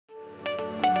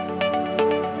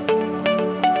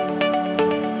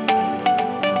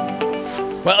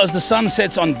Well, as the sun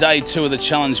sets on day 2 of the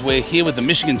challenge, we're here with the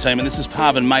Michigan team, and this is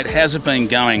Parvin. Mate, how's it been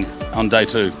going on day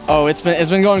 2? Oh, it's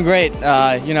been going great.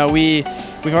 You know, we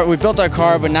built our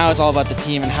car, but now it's all about the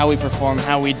team and how we perform,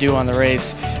 how we do on the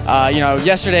race. You know,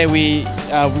 yesterday we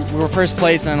were first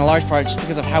place, and in a large part just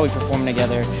because of how we perform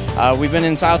together. We've been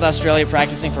in South Australia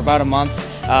practicing for about a month,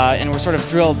 and we're sort of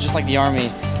drilled just like the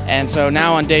Army. And so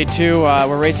now on day 2,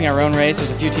 we're racing our own race.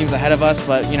 There's a few teams ahead of us,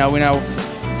 but you know, we know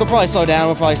they'll probably slow down,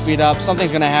 we'll probably speed up,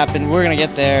 something's going to happen, we're going to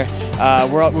get there.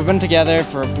 We've been together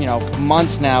for, you know,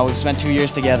 months now. We've spent 2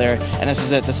 years together, and this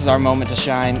is it. This is our moment to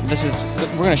shine.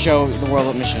 We're going to show the world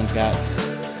what Michigan's got.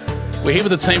 We're here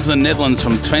with the team from the Netherlands,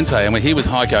 from Twente, and we're here with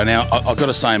Heiko. Now, I've got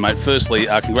to say, mate, firstly,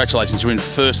 congratulations, you're in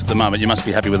first at the moment. You must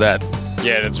be happy with that.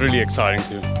 Yeah, that's really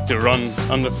exciting to run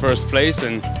on the first place,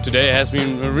 and today has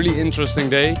been a really interesting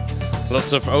day.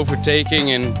 Lots of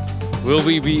overtaking, and will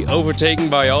we be overtaken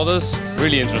by others?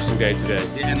 Really interesting day today.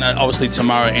 And obviously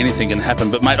tomorrow anything can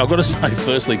happen. But mate, I've got to say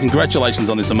firstly,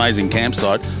 congratulations on this amazing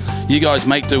campsite. You guys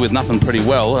make do with nothing pretty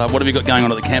well. What have you got going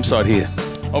on at the campsite here?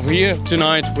 Over here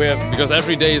tonight, because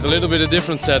every day is a little bit a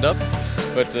different setup,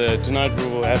 but tonight we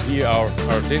will have here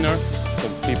our dinner.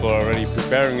 Some people are already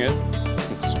preparing it.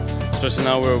 Especially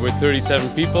now we're with 37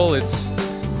 people. It's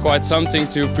quite something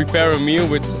to prepare a meal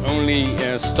with only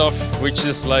stuff which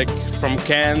is like from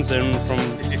cans and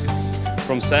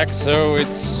from sacks. So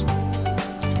it's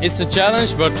a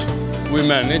challenge, but we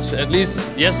managed. At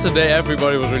least yesterday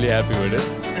everybody was really happy with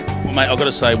it. Well, mate, I've got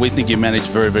to say we think you managed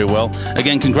very, very well.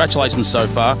 Again, congratulations so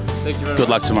far. Thank you very much. Good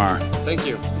luck tomorrow. Thank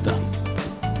you. Done.